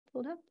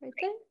pulled up right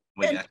there.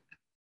 We got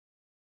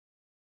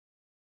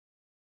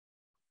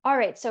All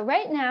right, so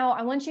right now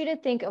I want you to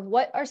think of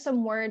what are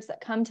some words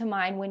that come to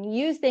mind when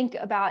you think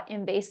about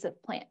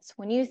invasive plants.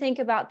 When you think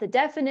about the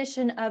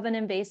definition of an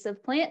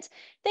invasive plant,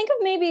 think of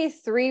maybe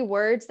 3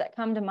 words that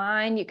come to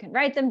mind. You can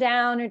write them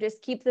down or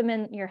just keep them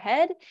in your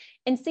head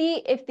and see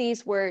if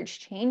these words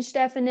change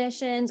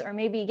definitions or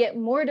maybe get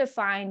more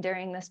defined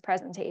during this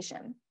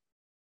presentation.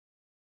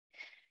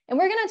 And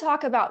we're going to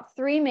talk about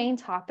 3 main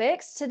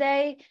topics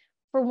today.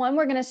 For one,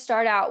 we're going to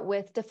start out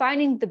with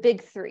defining the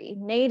big 3,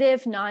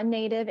 native,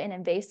 non-native, and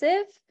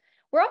invasive.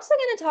 We're also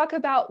going to talk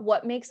about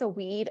what makes a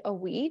weed,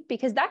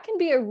 because that can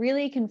be a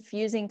really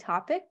confusing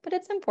topic, but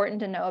it's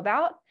important to know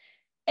about.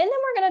 And then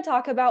we're going to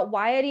talk about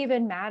why it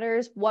even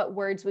matters what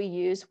words we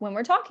use when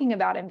we're talking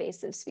about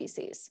invasive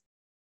species.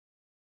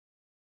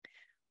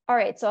 All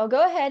right, so I'll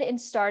go ahead and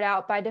start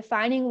out by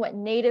defining what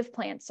native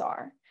plants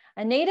are.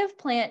 A native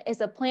plant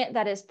is a plant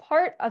that is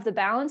part of the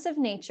balance of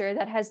nature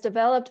that has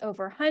developed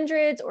over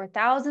hundreds or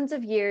thousands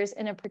of years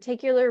in a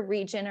particular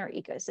region or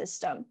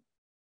ecosystem.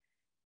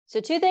 So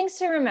 2 things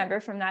to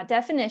remember from that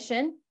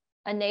definition.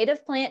 A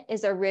native plant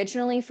is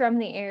originally from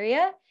the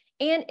area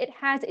and it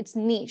has its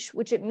niche,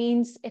 which it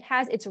means it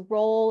has its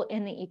role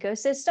in the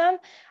ecosystem.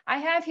 I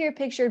have here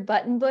pictured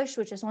buttonbush,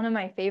 which is one of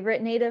my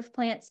favorite native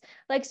plants.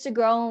 Likes to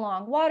grow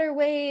along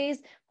waterways.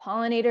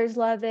 Pollinators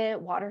love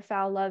it.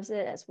 Waterfowl loves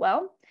it as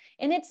well.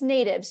 And it's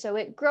native, so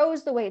it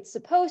grows the way it's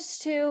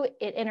supposed to.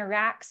 It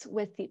interacts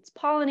with its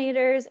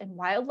pollinators and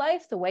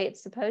wildlife the way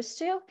it's supposed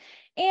to.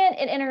 And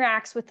it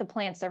interacts with the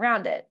plants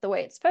around it the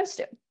way it's supposed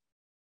to.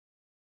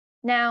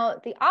 Now,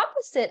 the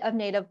opposite of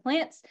native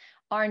plants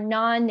are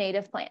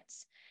non-native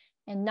plants.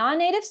 And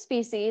non-native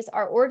species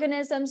are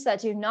organisms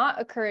that do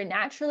not occur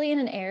naturally in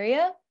an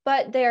area,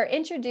 but they are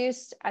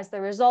introduced as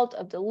the result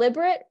of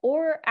deliberate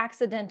or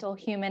accidental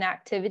human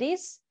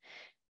activities.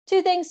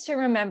 2 things to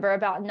remember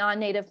about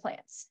non-native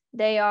plants.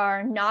 They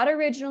are not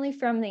originally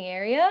from the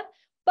area,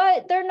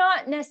 but they're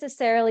not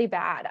necessarily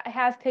bad. I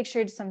have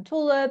pictured some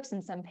tulips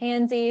and some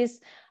pansies.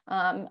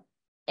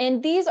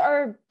 And these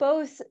are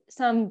both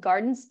some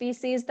garden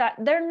species that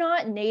they're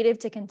not native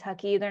to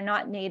Kentucky. They're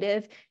not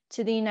native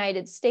to the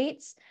United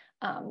States,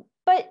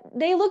 but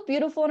they look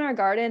beautiful in our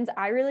gardens.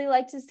 I really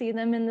like to see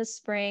them in the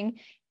spring,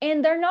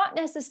 and they're not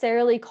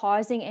necessarily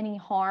causing any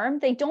harm.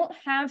 They don't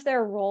have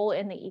their role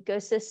in the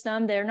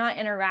ecosystem. They're not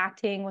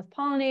interacting with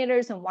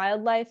pollinators and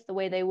wildlife the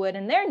way they would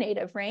in their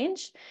native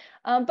range,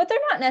 but they're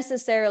not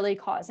necessarily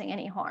causing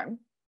any harm.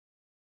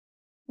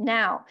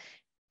 Now,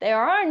 there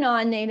are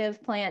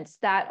non-native plants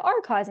that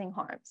are causing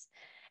harms.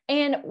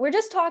 And we're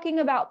just talking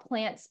about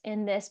plants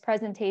in this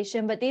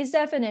presentation, but these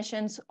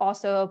definitions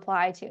also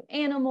apply to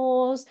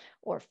animals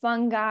or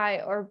fungi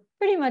or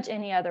pretty much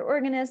any other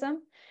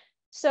organism.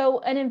 So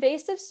an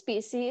invasive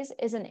species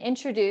is an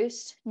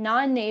introduced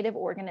non-native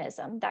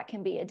organism that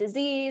can be a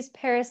disease,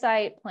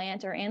 parasite,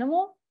 plant, or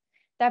animal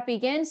that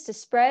begins to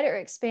spread or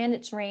expand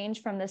its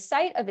range from the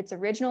site of its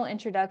original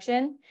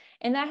introduction,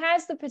 and that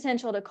has the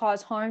potential to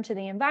cause harm to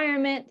the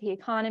environment, the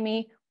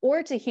economy,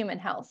 or to human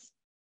health.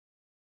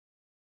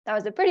 That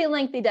was a pretty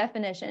lengthy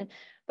definition,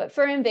 but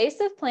for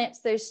invasive plants,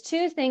 there's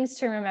 2 things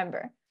to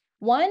remember.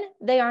 1,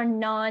 they are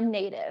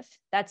non-native.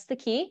 That's the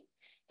key.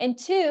 And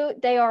 2,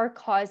 they are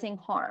causing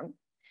harm.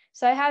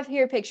 So I have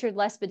here pictured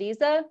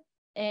Lespedeza,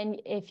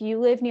 and if you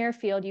live near a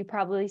field, you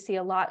probably see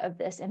a lot of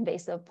this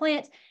invasive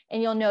plant,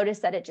 and you'll notice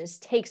that it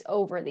just takes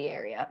over the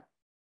area.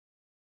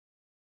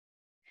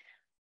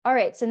 All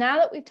right, so now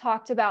that we've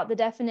talked about the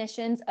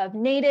definitions of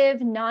native,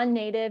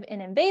 non-native,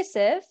 and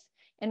invasive,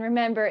 and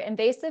remember,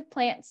 invasive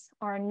plants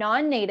are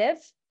non-native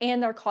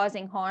and they're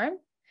causing harm,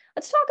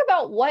 let's talk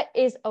about what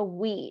is a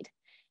weed.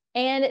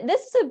 And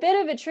this is a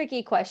bit of a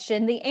tricky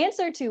question. The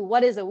answer to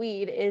what is a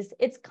weed is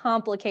it's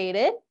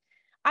complicated.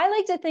 I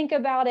like to think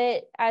about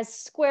it as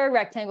square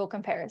rectangle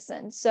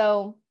comparison.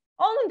 So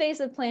all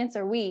invasive plants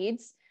are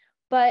weeds,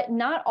 but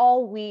not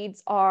all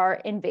weeds are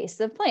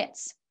invasive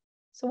plants.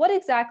 So what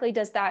exactly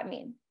does that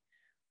mean?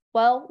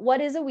 Well,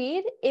 what is a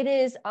weed? It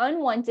is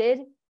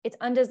unwanted, it's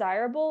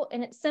undesirable,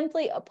 and it's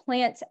simply a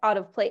plant out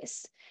of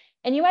place.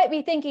 And you might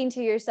be thinking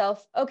to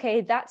yourself,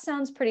 okay, that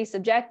sounds pretty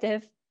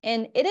subjective,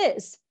 and it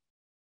is.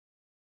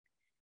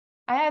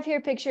 I have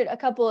here pictured a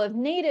couple of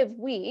native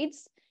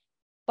weeds,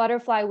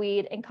 butterfly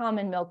weed and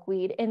common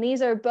milkweed, and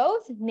these are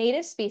both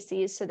native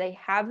species, so they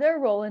have their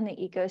role in the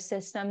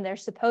ecosystem. They're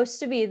supposed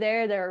to be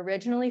there. They're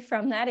originally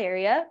from that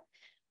area,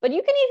 but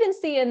you can even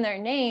see in their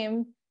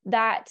name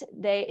that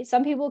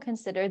some people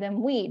consider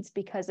them weeds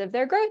because of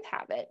their growth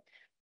habit.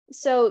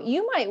 So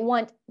you might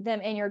want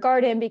them in your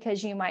garden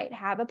because you might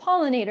have a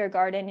pollinator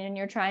garden and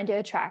you're trying to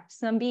attract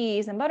some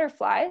bees and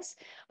butterflies,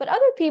 but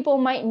other people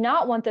might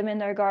not want them in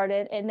their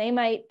garden and they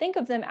might think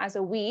of them as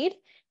a weed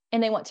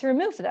and they want to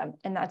remove them,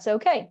 and that's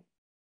okay.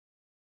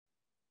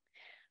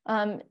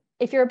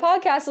 If you're a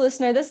podcast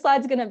listener, this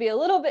slide's going to be a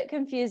little bit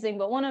confusing,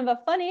 but one of the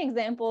funny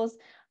examples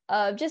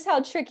of just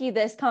how tricky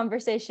this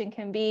conversation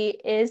can be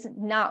is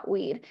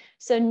knotweed.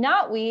 So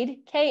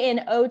knotweed,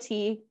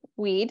 K-N-O-T,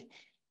 weed,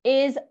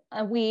 is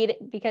a weed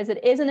because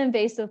it is an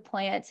invasive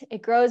plant.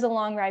 It grows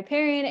along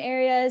riparian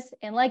areas,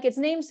 and like its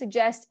name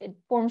suggests, it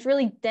forms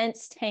really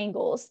dense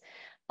tangles.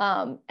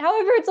 However,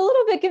 it's a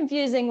little bit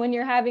confusing when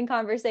you're having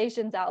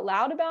conversations out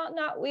loud about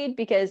knotweed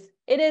because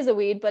it is a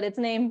weed, but its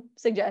name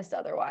suggests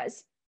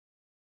otherwise.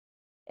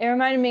 It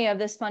reminded me of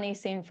this funny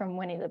scene from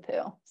Winnie the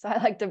Pooh, so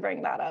I like to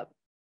bring that up.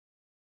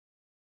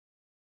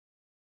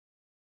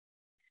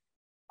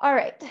 All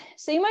right,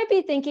 so you might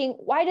be thinking,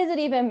 why does it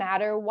even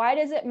matter? Why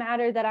does it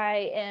matter that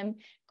I am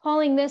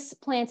calling this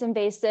plant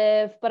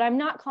invasive, but I'm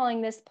not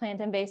calling this plant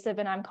invasive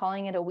and I'm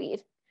calling it a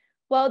weed?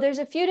 Well, there's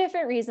a few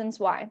different reasons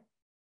why.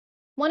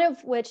 One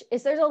of which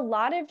is there's a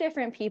lot of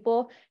different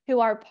people who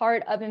are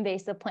part of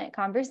invasive plant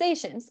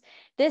conversations.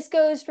 This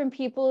goes from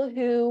people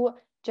who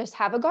just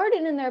have a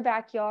garden in their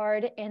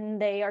backyard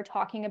and they are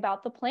talking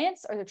about the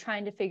plants, or they're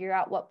trying to figure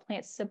out what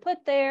plants to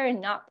put there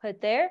and not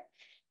put there.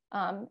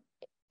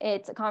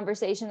 It's a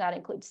conversation that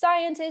includes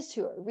scientists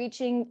who are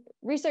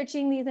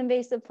researching these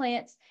invasive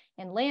plants,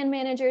 and land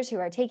managers who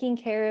are taking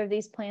care of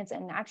these plants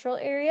in natural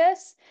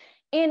areas.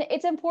 And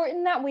it's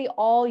important that we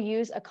all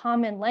use a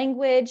common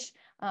language.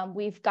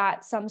 We've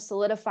got some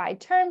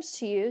solidified terms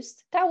to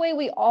use. That way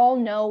we all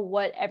know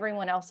what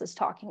everyone else is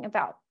talking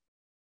about.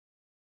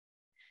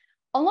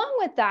 Along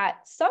with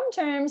that, some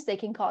terms, they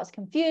can cause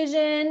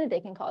confusion, they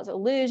can cause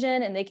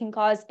illusion, and they can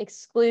cause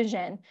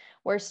exclusion,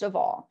 worst of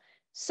all.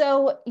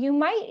 So you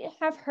might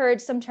have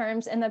heard some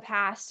terms in the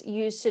past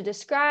used to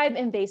describe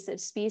invasive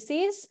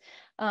species,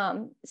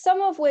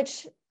 some of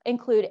which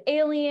include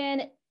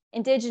alien,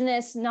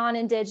 indigenous,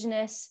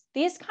 non-indigenous.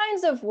 These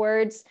kinds of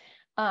words,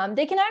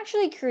 they can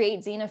actually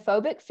create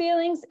xenophobic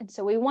feelings, and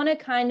so we want to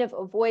kind of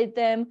avoid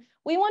them.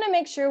 We want to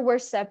make sure we're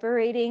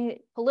separating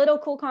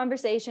political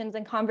conversations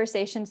and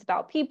conversations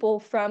about people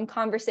from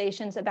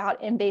conversations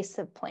about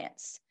invasive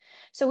plants.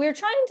 So we're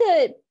trying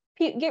to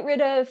get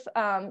rid of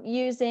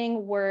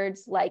using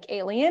words like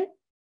alien.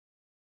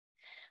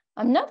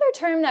 Another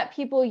term that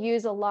people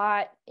use a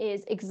lot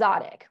is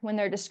exotic when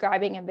they're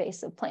describing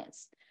invasive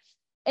plants.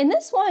 And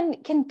this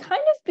one can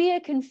kind of be a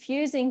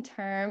confusing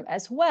term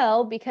as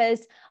well,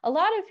 because a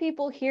lot of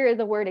people hear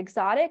the word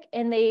exotic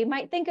and they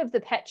might think of the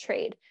pet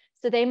trade.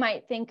 So they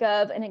might think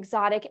of an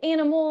exotic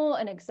animal,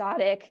 an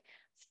exotic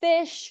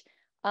fish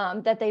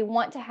that they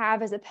want to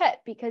have as a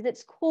pet because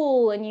it's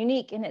cool and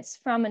unique and it's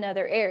from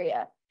another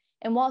area.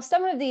 And while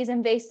some of these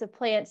invasive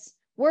plants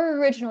were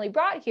originally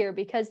brought here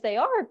because they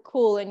are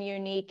cool and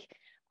unique,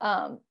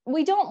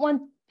 we don't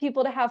want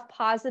people to have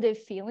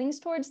positive feelings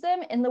towards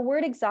them. And the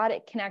word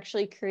exotic can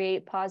actually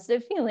create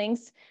positive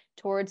feelings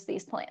towards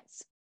these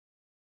plants.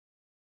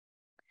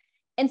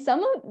 And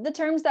some of the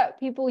terms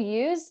that people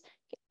use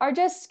are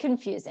just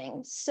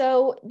confusing.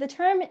 So the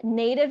term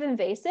native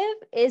invasive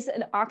is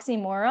an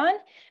oxymoron,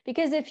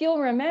 because if you'll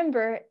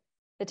remember,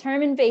 the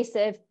term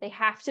invasive, they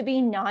have to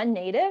be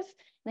non-native.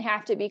 They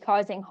have to be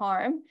causing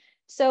harm.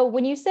 So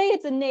when you say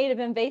it's a native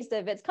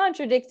invasive, it's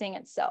contradicting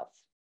itself.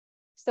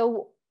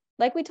 So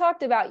like we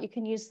talked about, you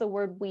can use the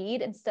word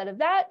weed instead of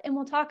that, and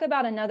we'll talk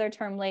about another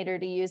term later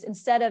to use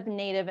instead of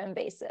native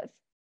invasive.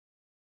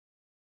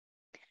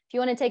 If you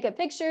want to take a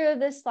picture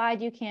of this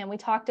slide, you can. We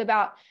talked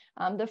about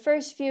the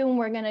first few, and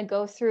we're going to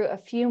go through a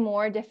few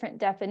more different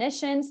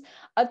definitions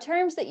of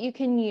terms that you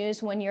can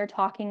use when you're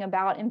talking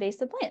about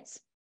invasive plants.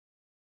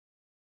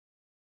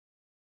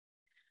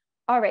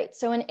 All right,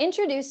 so an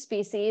introduced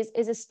species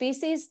is a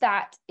species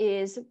that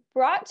is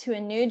brought to a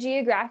new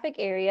geographic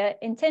area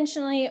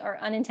intentionally or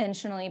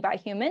unintentionally by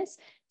humans,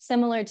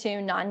 similar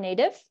to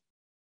non-native.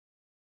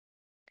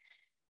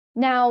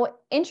 Now,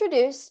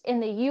 introduced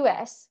in the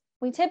US,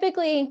 we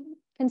typically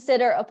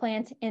consider a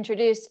plant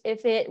introduced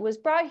if it was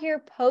brought here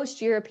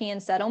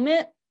post-European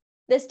settlement.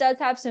 This does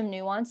have some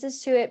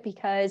nuances to it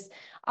because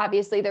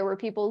obviously there were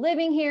people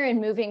living here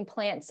and moving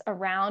plants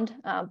around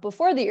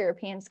before the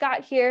Europeans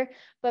got here.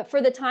 But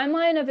for the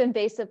timeline of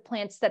invasive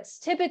plants, that's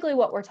typically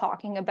what we're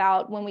talking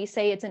about when we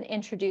say it's an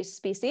introduced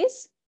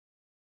species.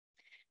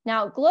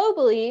 Now,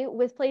 globally,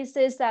 with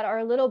places that are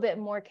a little bit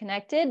more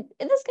connected,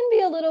 this can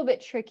be a little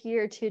bit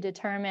trickier to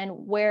determine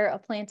where a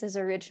plant is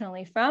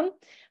originally from.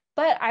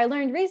 But I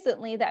learned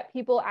recently that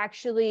people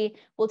actually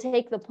will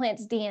take the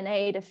plant's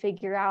DNA to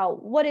figure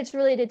out what it's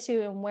related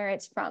to and where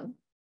it's from.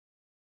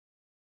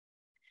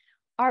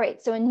 All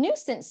right, so a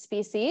nuisance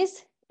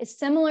species is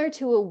similar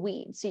to a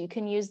weed, so you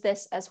can use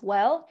this as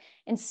well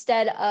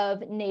instead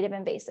of native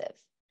invasive.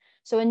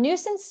 So a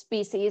nuisance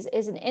species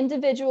is an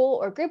individual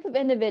or group of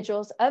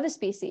individuals of a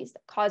species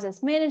that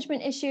causes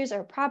management issues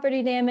or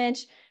property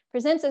damage,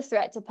 presents a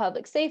threat to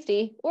public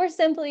safety, or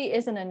simply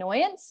is an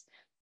annoyance.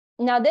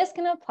 Now, this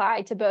can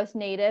apply to both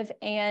native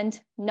and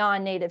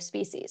non-native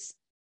species.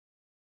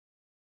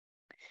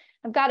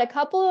 I've got a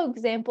couple of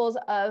examples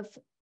of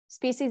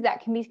species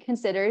that can be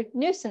considered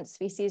nuisance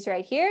species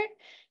right here.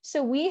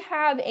 So we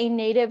have a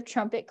native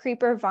trumpet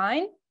creeper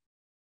vine.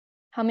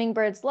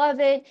 Hummingbirds love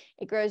it.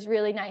 It grows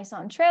really nice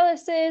on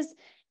trellises.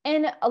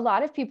 And a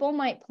lot of people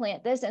might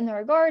plant this in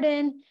their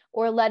garden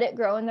or let it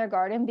grow in their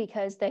garden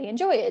because they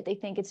enjoy it. They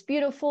think it's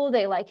beautiful.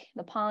 They like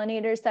the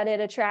pollinators that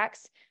it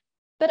attracts.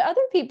 But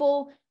other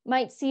people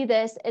might see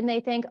this and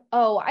they think,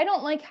 oh, I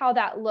don't like how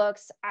that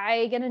looks.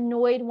 I get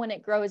annoyed when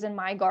it grows in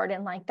my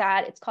garden like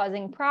that. It's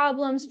causing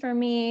problems for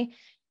me.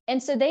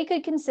 And so they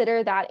could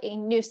consider that a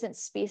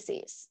nuisance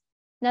species.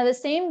 Now, the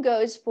same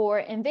goes for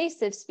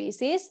invasive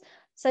species,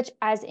 such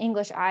as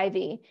English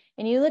ivy.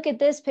 And you look at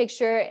this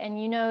picture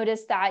and you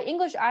notice that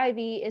English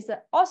ivy is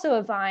also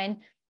a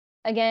vine.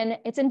 Again,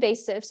 it's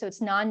invasive, so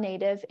it's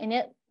non-native, and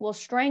it will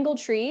strangle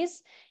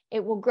trees.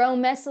 It will grow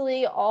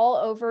messily all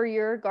over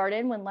your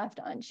garden when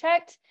left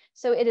unchecked.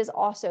 So it is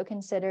also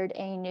considered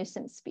a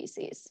nuisance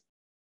species.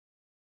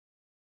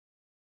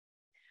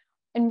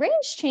 And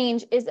range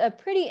change is a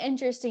pretty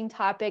interesting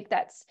topic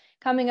that's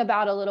coming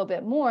about a little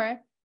bit more.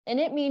 And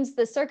it means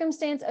the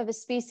circumstance of a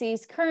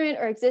species' current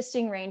or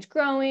existing range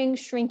growing,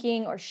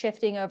 shrinking, or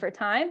shifting over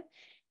time.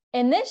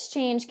 And this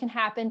change can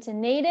happen to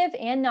native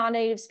and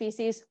non-native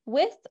species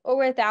with or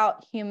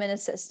without human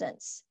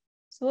assistance.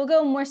 So we'll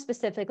go more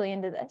specifically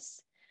into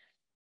this.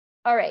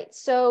 All right,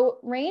 so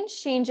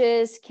range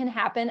changes can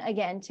happen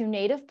again to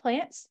native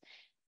plants.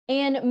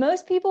 And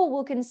most people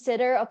will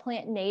consider a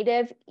plant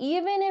native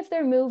even if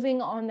they're moving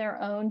on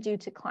their own due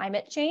to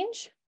climate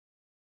change.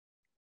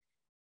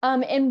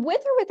 And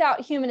with or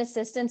without human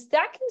assistance,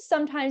 that can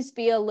sometimes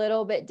be a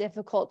little bit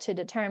difficult to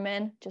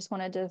determine. Just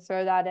wanted to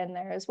throw that in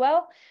there as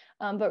well.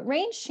 But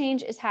range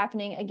change is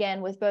happening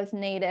again with both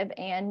native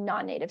and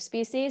non-native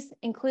species,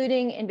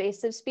 including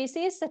invasive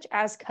species such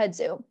as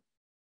kudzu.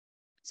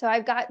 So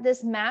I've got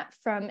this map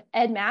from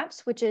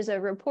EdMaps, which is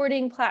a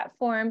reporting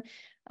platform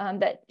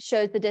that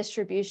shows the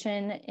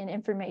distribution and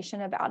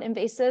information about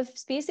invasive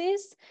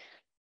species.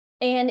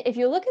 And if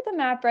you look at the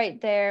map right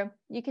there,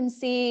 you can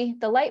see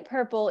the light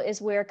purple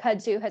is where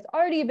kudzu has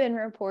already been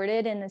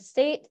reported in the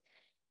state.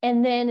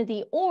 And then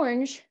the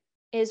orange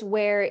is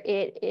where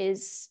it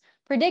is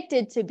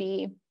predicted to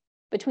be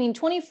between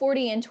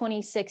 2040 and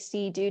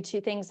 2060 due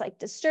to things like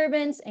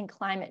disturbance and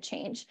climate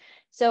change.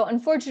 So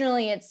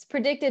unfortunately, it's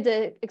predicted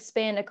to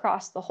expand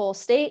across the whole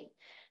state.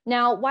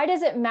 Now, why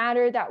does it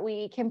matter that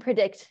we can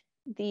predict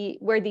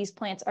where these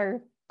plants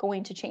are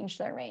going to change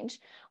their range?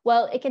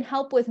 Well, it can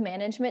help with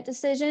management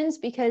decisions,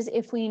 because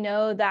if we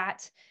know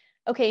that,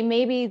 okay,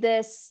 maybe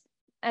this,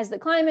 as the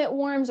climate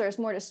warms or as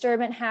more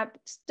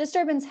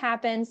disturbance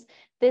happens,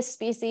 this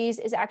species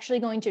is actually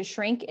going to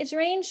shrink its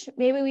range.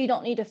 Maybe we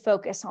don't need to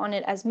focus on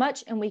it as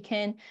much and we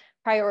can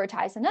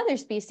prioritize another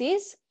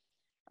species.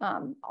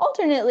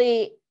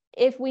 Alternately,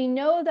 if we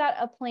know that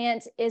a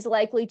plant is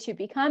likely to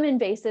become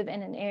invasive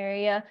in an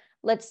area,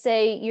 let's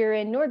say you're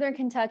in Northern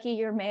Kentucky,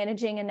 you're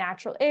managing a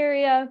natural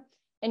area,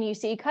 and you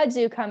see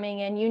kudzu coming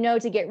in, you know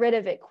to get rid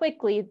of it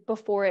quickly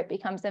before it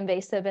becomes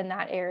invasive in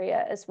that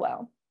area as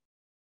well.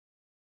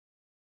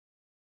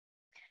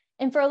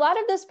 And for a lot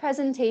of this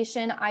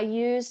presentation, I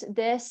used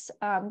this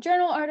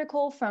journal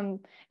article it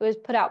was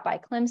put out by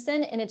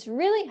Clemson, and it's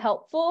really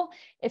helpful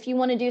if you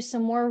want to do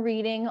some more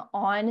reading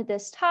on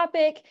this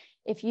topic.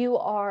 If you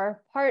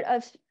are part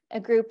of a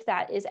group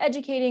that is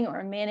educating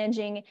or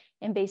managing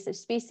invasive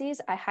species,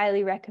 I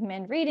highly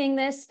recommend reading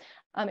this.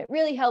 It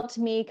really helped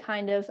me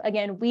kind of,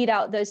 again, weed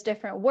out those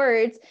different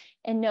words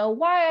and know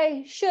why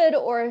I should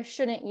or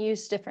shouldn't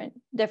use different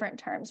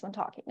terms when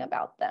talking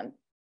about them.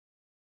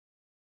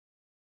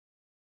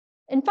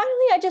 And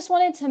finally, I just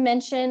wanted to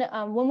mention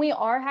when we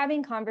are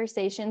having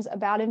conversations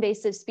about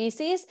invasive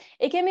species,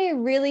 it can be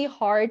really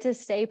hard to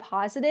stay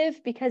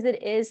positive because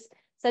it is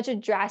such a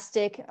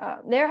drastic,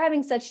 they're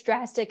having such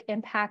drastic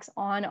impacts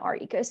on our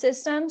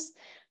ecosystems.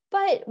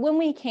 But when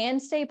we can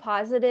stay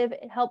positive,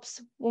 it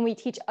helps when we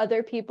teach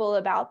other people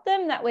about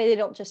them. That way they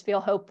don't just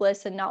feel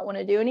hopeless and not want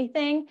to do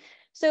anything.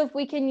 So if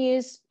we can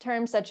use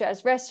terms such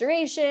as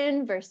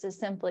restoration versus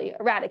simply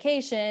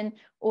eradication,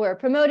 or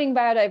promoting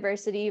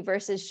biodiversity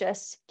versus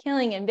just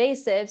killing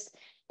invasives,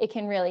 it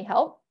can really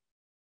help.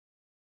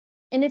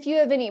 And if you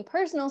have any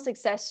personal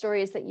success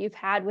stories that you've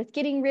had with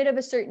getting rid of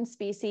a certain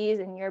species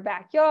in your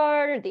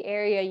backyard or the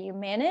area you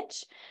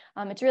manage,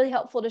 it's really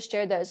helpful to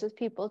share those with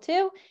people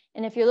too.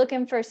 And if you're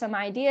looking for some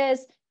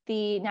ideas,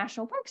 the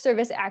National Park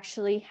Service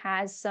actually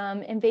has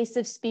some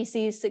invasive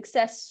species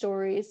success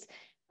stories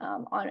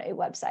on a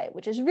website,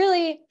 which is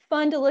really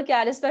fun to look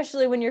at,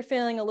 especially when you're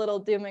feeling a little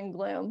doom and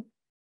gloom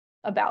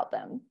about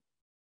them.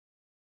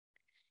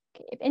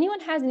 Okay, if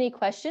anyone has any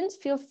questions,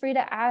 feel free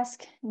to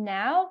ask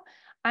now.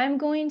 I'm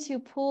going to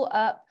pull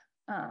up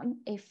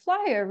a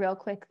flyer real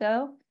quick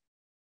though.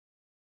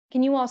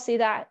 Can you all see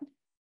that?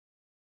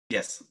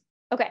 Yes.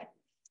 Okay.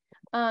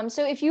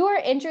 So if you are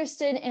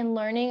interested in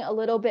learning a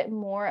little bit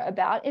more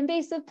about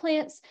invasive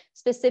plants,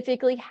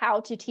 specifically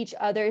how to teach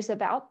others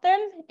about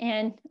them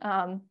and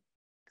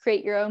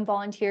create your own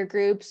volunteer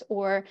groups,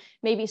 or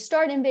maybe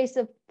start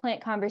invasive plant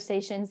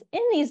conversations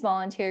in these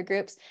volunteer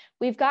groups,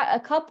 we've got a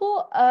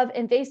couple of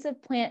invasive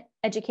plant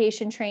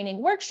education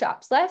training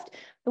workshops left.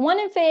 The one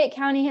in Fayette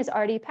County has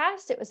already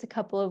passed. It was a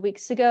couple of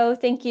weeks ago.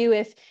 Thank you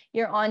if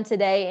you're on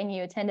today and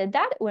you attended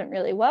that. It went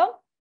really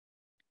well.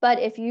 But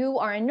if you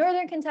are in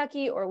Northern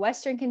Kentucky or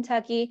Western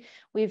Kentucky,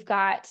 we've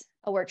got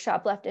a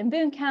workshop left in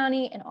Boone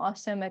County and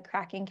also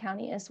McCracken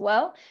County as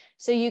well.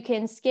 So you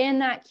can scan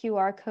that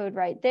QR code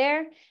right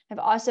there. I've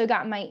also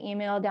got my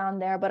email down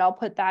there, but I'll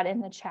put that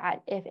in the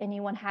chat if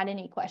anyone had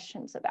any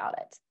questions about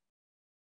it.